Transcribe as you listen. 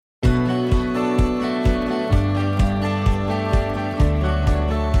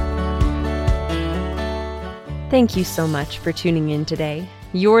Thank you so much for tuning in today.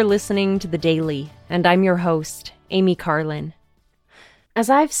 You're listening to The Daily, and I'm your host, Amy Carlin. As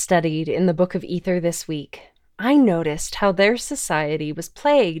I've studied in the Book of Ether this week, I noticed how their society was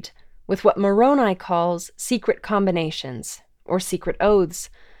plagued with what Moroni calls secret combinations, or secret oaths.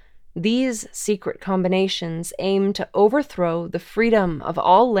 These secret combinations aim to overthrow the freedom of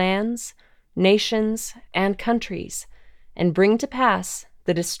all lands, nations, and countries, and bring to pass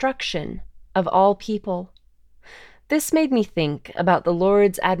the destruction of all people. This made me think about the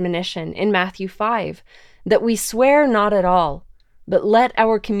Lord's admonition in Matthew 5, that we swear not at all, but let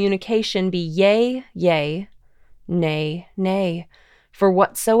our communication be yea, yea, nay, nay, for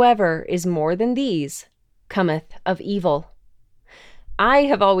whatsoever is more than these cometh of evil. I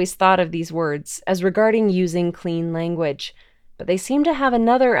have always thought of these words as regarding using clean language, but they seem to have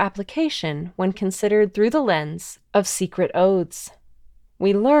another application when considered through the lens of secret oaths.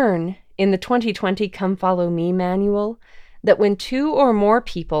 We learn in the 2020 Come Follow Me manual that when two or more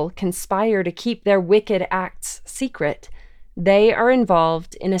people conspire to keep their wicked acts secret, they are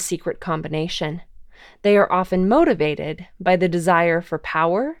involved in a secret combination. They are often motivated by the desire for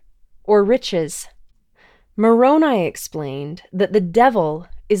power or riches. Moroni explained that the devil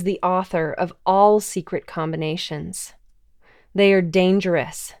is the author of all secret combinations. They are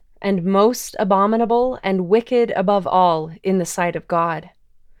dangerous and most abominable and wicked above all in the sight of God.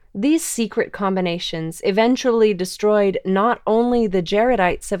 These secret combinations eventually destroyed not only the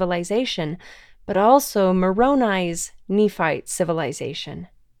Jaredite civilization, but also Moroni's Nephite civilization.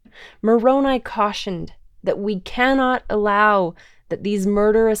 Moroni cautioned that we cannot allow that these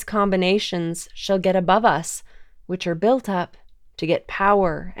murderous combinations shall get above us, which are built up to get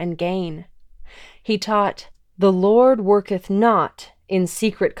power and gain. He taught, "The Lord worketh not in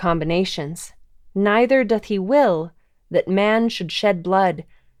secret combinations, neither doth he will that man should shed blood,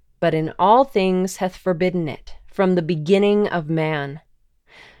 but in all things hath forbidden it from the beginning of man."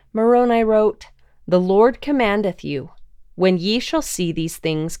 Moroni wrote, "The Lord commandeth you, when ye shall see these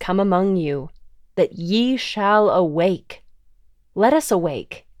things come among you, that ye shall awake." Let us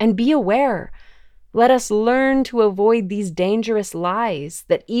awake and be aware. Let us learn to avoid these dangerous lies,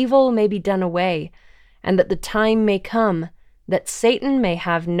 that evil may be done away, and that the time may come that Satan may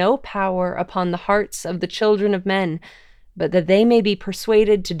have no power upon the hearts of the children of men, but that they may be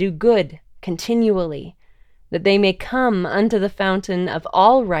persuaded to do good continually, that they may come unto the fountain of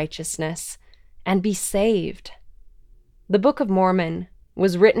all righteousness and be saved. The Book of Mormon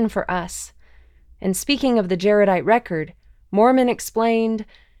was written for us, and speaking of the Jaredite record, Mormon explained,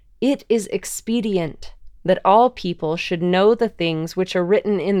 "It is expedient that all people should know the things which are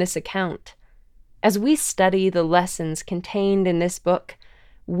written in this account. As we study the lessons contained in this book,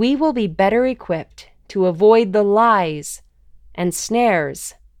 we will be better equipped to avoid the lies and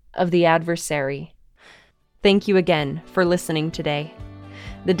snares of the adversary." Thank you again for listening today.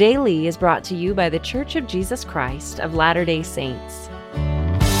 The Daily is brought to you by the Church of Jesus Christ of Latter-day Saints.